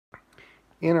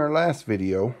In our last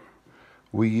video,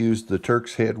 we used the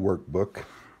Turk's Head workbook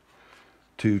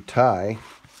to tie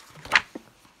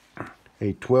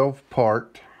a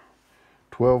 12-part,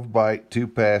 12-bight,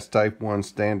 2-pass type 1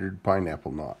 standard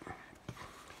pineapple knot.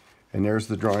 And there's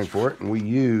the drawing for it, and we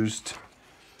used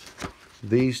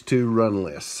these two run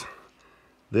lists.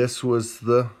 This was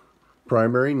the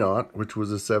primary knot, which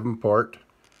was a 7-part,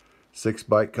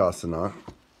 6-bight Casa knot.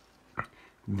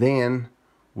 Then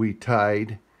we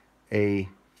tied a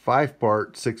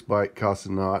 5-part, 6-bight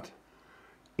Casa knot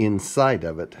inside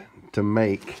of it to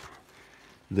make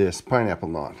this pineapple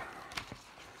knot.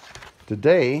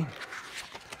 Today,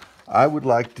 I would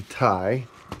like to tie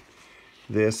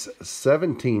this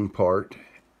 17-part,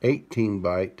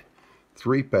 18-bight,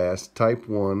 3-pass type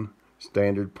 1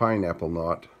 standard pineapple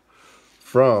knot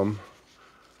from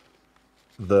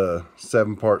the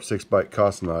 7-part, 6-bight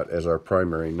Casa knot as our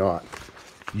primary knot,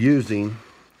 using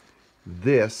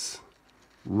this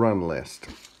run list.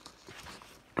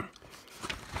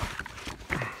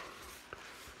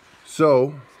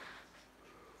 So,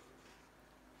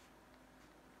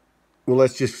 well,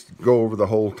 let's just go over the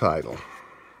whole title.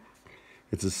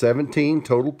 It's a 17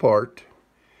 total part,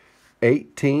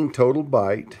 18 total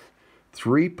bight,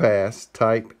 3-pass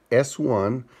type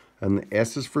S1, and the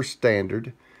S is for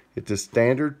standard. It's a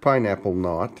standard pineapple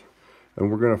knot,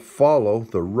 and we're going to follow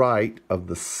the right of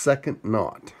the second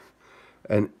knot.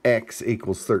 And X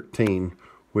equals 13,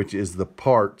 which is the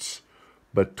parts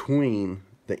between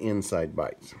the inside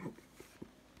bights.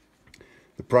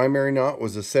 The primary knot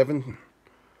was a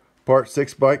 7-part,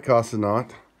 6-bight Casa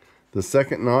knot. The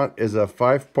second knot is a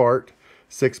 5-part,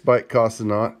 6-bight Casa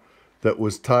knot that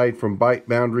was tied from bight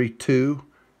boundary 2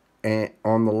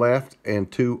 on the left and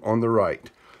 2 on the right.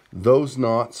 Those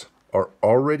knots are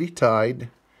already tied,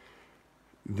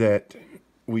 that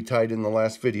we tied in the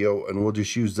last video, and we'll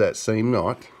just use that same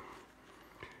knot.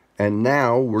 And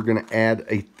now we're going to add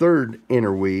a third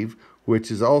interweave, which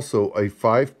is also a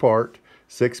 5-part,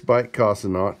 6-bight Casa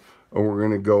knot, and we're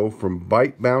going to go from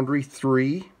bight boundary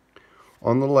 3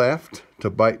 on the left to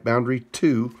bight boundary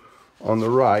 2 on the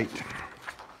right.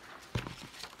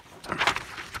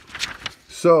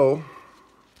 So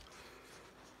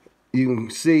you can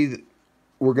see that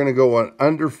we're going to go on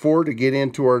under 4 to get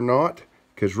into our knot,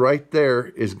 because right there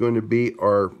is going to be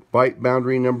our bight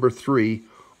boundary number 3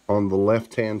 on the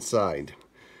left hand side.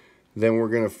 Then we're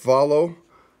going to follow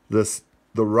the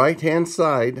right hand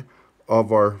side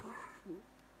of our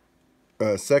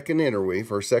second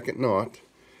interweave, or second knot,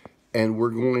 and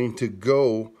we're going to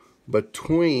go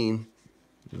between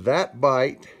that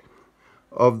bight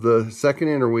of the second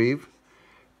interweave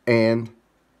and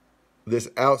this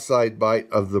outside bight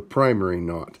of the primary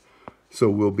knot. So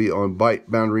we'll be on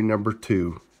bight boundary number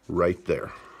 2 right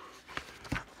there.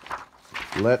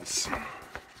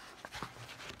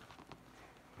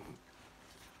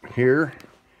 Here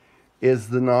is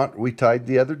the knot we tied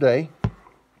the other day.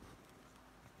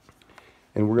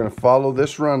 And we're going to follow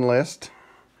this run list.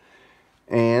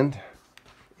 And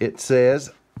it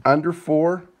says under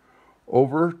 4,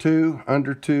 over 2,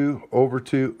 under 2, over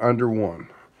 2, under 1.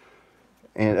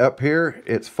 And up here,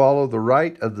 it's follow the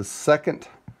right of the second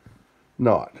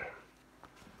knot.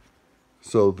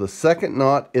 So the second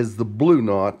knot is the blue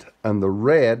knot, and the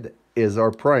red is our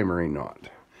primary knot.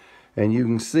 And you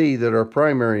can see that our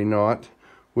primary knot,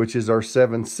 which is our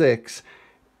 7-6,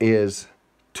 is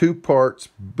 2 parts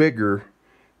bigger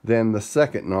than the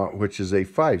second knot, which is a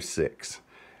 5-6.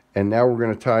 And now we're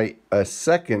going to tie a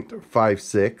second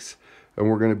 5-6, and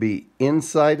we're going to be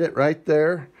inside it right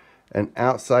there and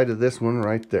outside of this one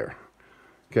right there.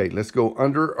 Okay, let's go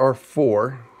under our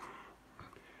 4.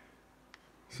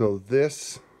 So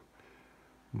this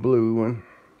blue one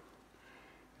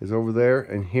is over there,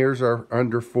 and here's our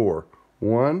under 4.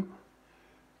 1,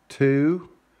 2,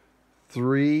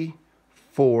 3,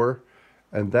 4,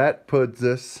 and that puts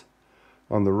us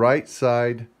on the right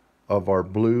side of our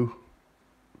blue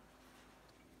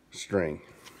string.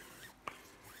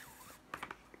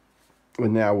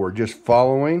 And now we're just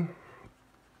following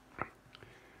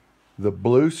the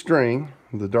blue string,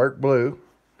 the dark blue,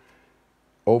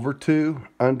 over 2,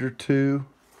 under 2,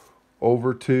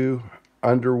 over 2,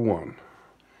 under 1.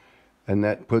 And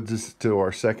that puts us to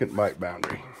our second bight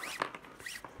boundary.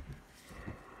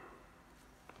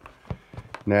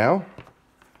 Now,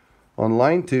 on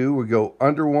line 2, we go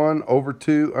under 1, over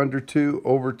 2, under 2,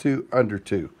 over 2, under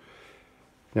 2.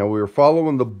 Now we were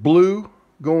following the blue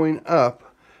going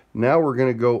up. Now we're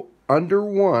going to go under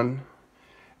 1,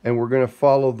 and we're going to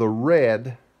follow the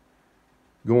red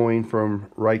going from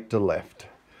right to left.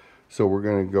 So we're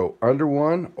going to go under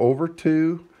 1, over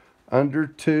 2, under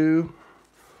 2,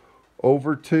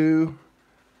 over 2,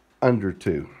 under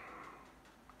 2.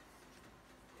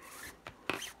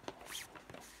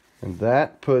 And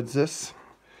that puts us,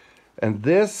 and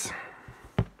this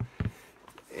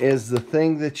is the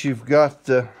thing that you've got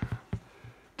to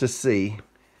see,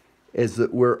 is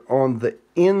that we're on the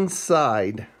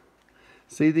inside.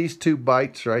 See these 2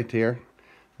 bites right here?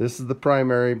 This is the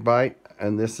primary bite,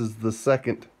 and this is the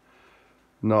second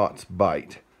knot's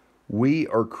bite. We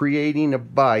are creating a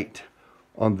bite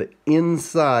on the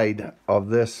inside of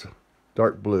this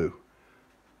dark blue,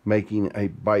 making a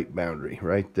bite boundary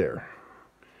right there.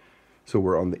 So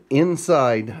we're on the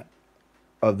inside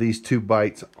of these 2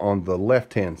 bites on the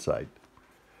left-hand side.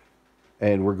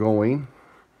 And we're going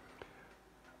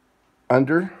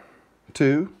under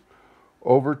 2,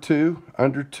 over 2,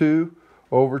 under 2,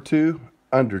 over 2,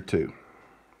 under 2.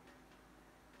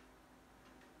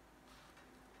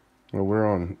 Well,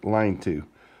 we're on line 2.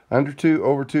 Under 2,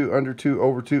 over 2, under 2,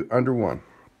 over 2, under 1.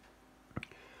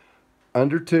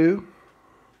 Under 2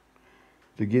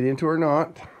 to get into our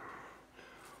knot.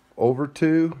 Over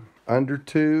 2, under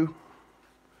 2,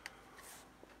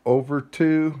 over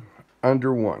 2,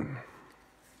 under 1.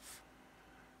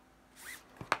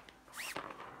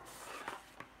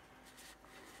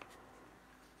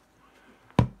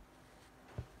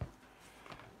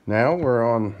 Now we're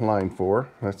on line 4.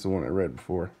 That's the one I read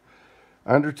before.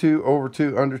 Under 2, over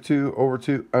 2, under 2, over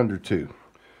 2, under 2.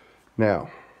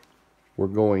 Now, we're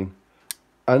going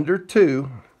under 2.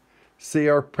 See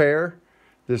our pair?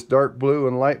 This dark blue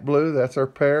and light blue, that's our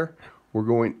pair. We're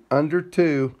going under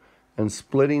 2 and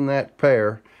splitting that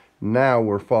pair. Now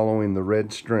we're following the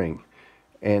red string.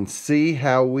 And see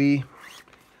how we,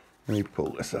 let me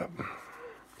pull this up.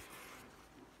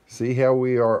 See how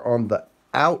we are on the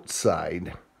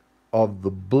outside of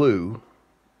the blue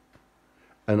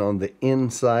and on the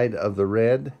inside of the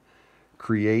red,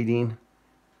 creating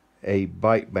a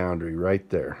bite boundary right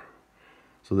there.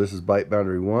 So this is bite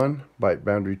boundary 1, bite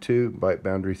boundary 2, bite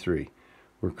boundary 3.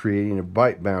 We're creating a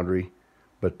bite boundary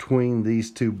between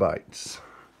these 2 bites.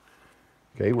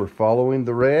 Okay, we're following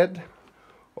the red,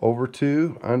 over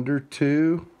 2, under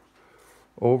 2,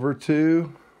 over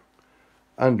 2,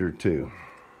 under 2.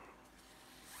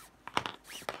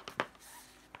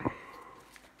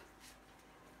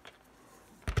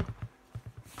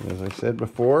 As I said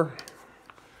before,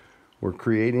 we're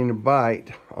creating a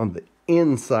bite on the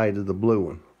inside of the blue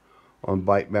one on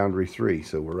bite boundary 3.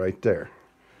 So we're right there.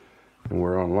 And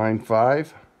we're on line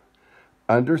 5.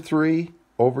 Under 3,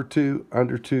 over 2,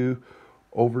 under 2,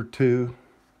 over 2,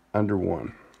 under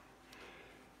 1.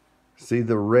 See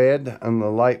the red and the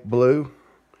light blue?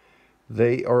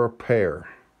 They are a pair.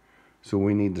 So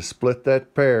we need to split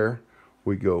that pair.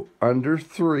 We go under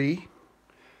 3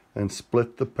 and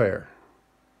split the pair.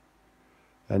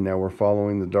 And now we're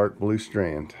following the dark blue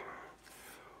strand.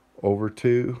 Over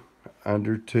 2,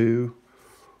 under 2,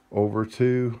 over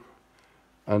 2,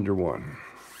 under 1.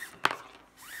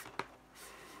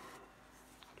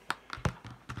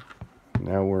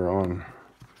 Now we're on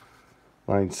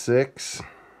line 6.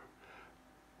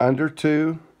 Under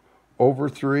 2, over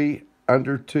 3,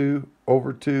 under 2,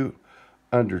 over 2,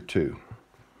 under 2.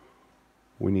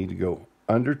 We need to go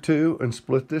under 2 and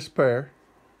split this pair.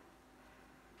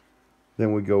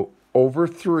 Then we go over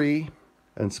 3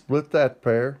 and split that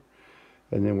pair.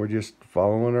 And then we're just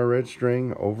following our red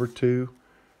string, over 2,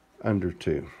 under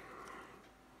 2.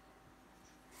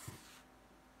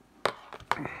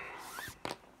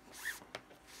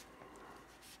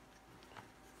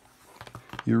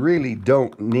 You really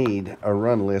don't need a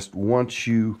run list once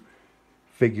you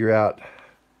figure out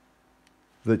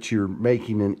that you're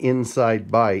making an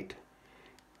inside bite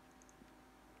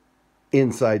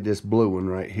inside this blue one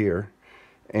right here,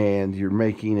 and you're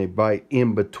making a bite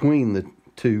in between the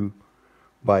 2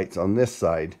 bites on this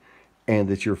side, and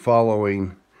that you're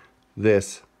following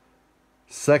this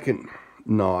second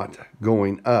knot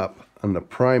going up and the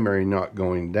primary knot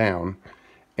going down.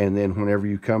 And then whenever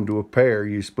you come to a pair,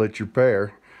 you split your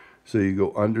pair. So you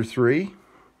go under 3,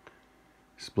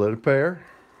 split a pair,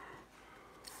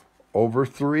 over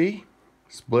 3,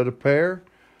 split a pair,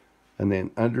 and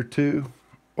then under 2,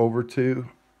 over 2,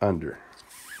 under.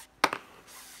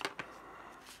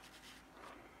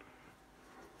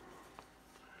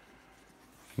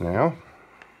 Now,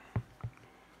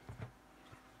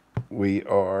 we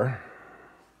are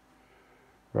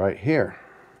right here.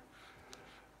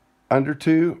 Under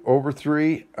 2, over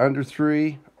 3, under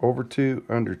 3, over 2,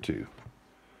 under 2.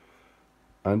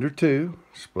 Under 2,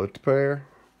 split the pair.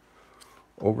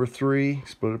 Over 3,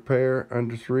 split a pair.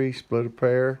 Under 3, split a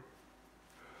pair.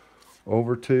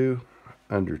 Over 2,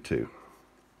 under 2.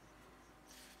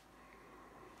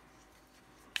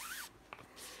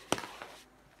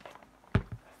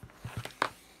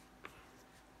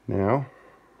 Now,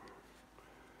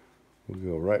 we'll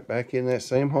go right back in that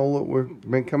same hole that we've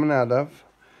been coming out of.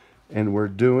 And we're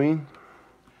doing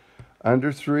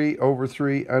under 3, over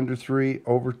 3, under 3,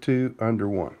 over 2, under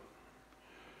 1.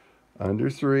 Under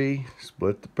 3,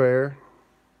 split the pair.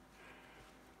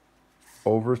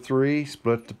 Over 3,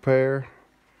 split the pair.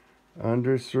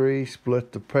 Under 3,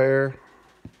 split the pair.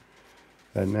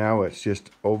 And now it's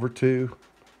just over 2,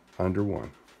 under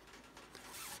 1.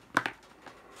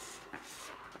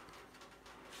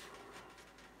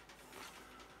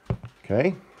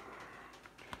 Okay.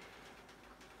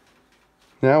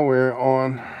 Now we're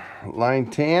on line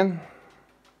 10.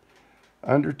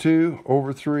 Under 2,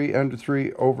 over 3, under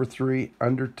 3, over 3,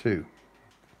 under 2.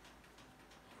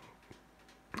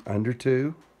 Under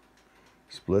 2,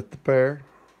 split the pair.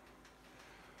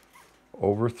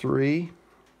 Over 3,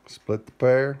 split the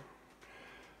pair.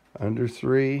 Under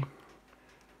 3,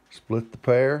 split the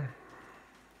pair.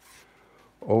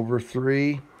 Over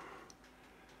 3,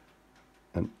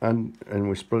 and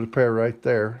we split a pair right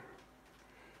there.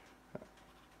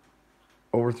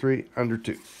 Over 3, under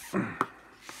 2.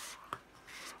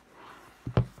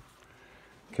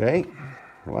 Okay,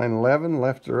 line 11,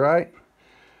 left to right.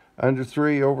 Under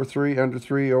 3, over 3, under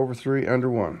 3, over 3, under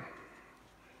 1.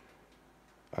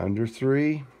 Under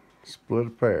 3, split a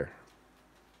pair.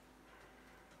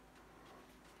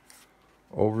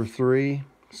 Over 3,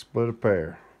 split a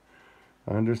pair.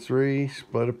 Under 3,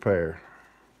 split a pair.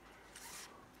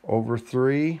 Over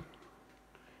 3,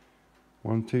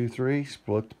 1, 2, 3,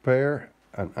 split the pair,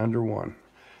 and under 1.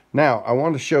 Now, I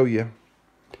want to show you,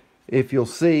 if you'll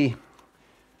see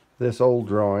this old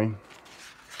drawing,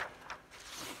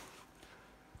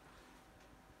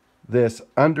 this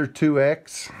under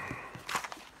 2x,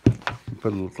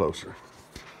 put a little closer,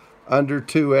 under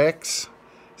 2x,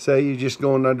 say you're just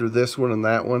going under this one and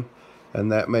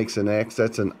that makes an x,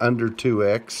 that's an under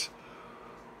 2x.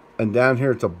 And down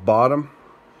here at the bottom,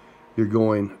 you're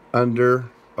going under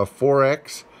a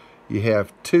 4x. You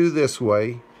have 2 this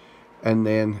way and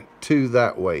then 2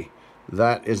 that way.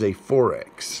 That is a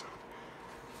 4x.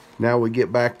 Now we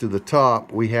get back to the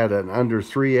top. We had an under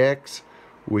 3x.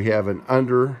 We have an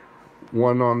under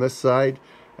 1 on this side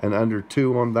and under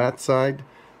 2 on that side.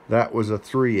 That was a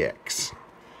 3x.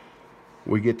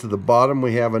 We get to the bottom,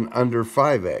 we have an under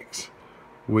 5x.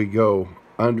 We go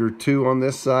under 2 on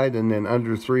this side and then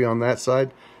under 3 on that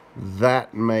side.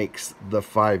 That makes the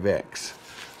 5x.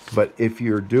 But if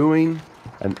you're doing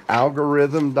an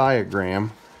algorithm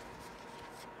diagram,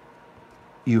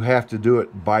 you have to do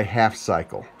it by half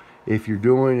cycle. If you're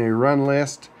doing a run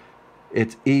list,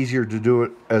 it's easier to do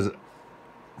it as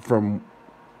from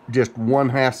just 1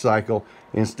 half cycle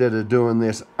instead of doing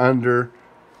this under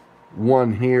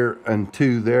 1 here and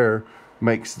 2 there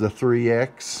makes the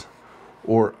 3x,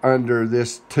 or under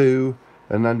this 2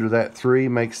 and under that 3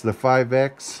 makes the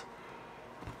 5x.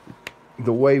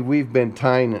 The way we've been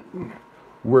tying it,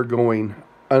 we're going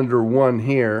under 1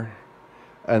 here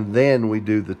and then we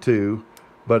do the 2,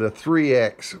 but a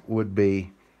 3x would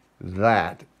be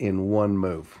that in 1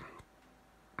 move.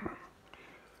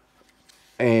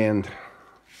 And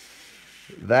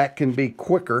that can be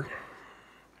quicker,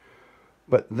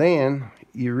 but then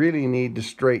you really need to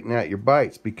straighten out your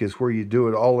bites, because where you do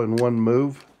it all in 1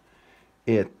 move,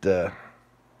 it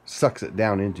sucks it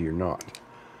down into your knot.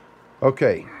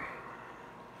 Okay,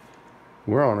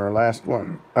 we're on our last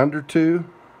one. Under 2,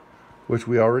 which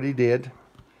we already did.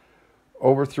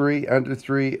 Over 3, under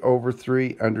 3, over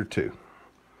 3, under 2.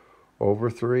 Over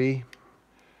 3,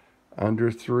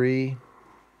 under 3,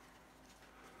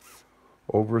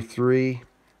 over 3,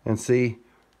 and see,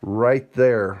 right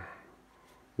there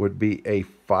would be a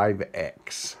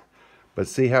 5x. But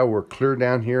see how we're clear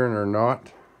down here in our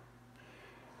knot?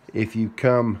 If you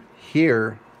come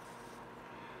here,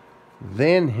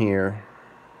 then here,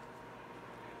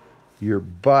 your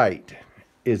bite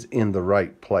is in the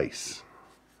right place.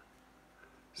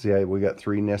 See how we got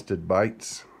 3 nested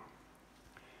bites?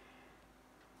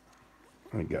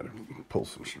 I gotta pull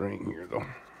some string here though.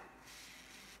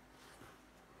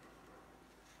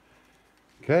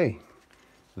 Okay,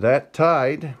 that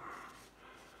tied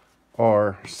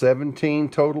are 17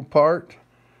 total part,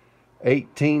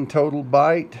 18 total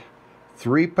bite,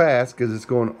 3 pass because it's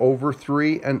going over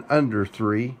 3 and under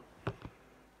 3.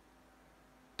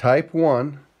 Type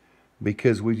 1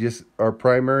 because we just, our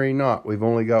primary knot, we've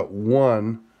only got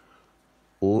 1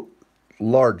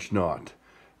 large knot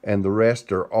and the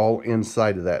rest are all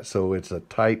inside of that. So it's a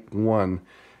type 1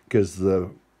 because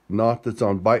the knot that's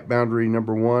on bite boundary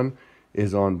number 1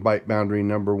 is on bite boundary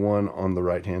number 1 on the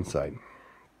right hand side.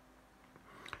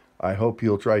 I hope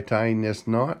you'll try tying this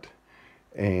knot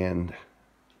and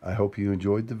I hope you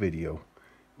enjoyed the video.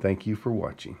 Thank you for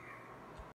watching.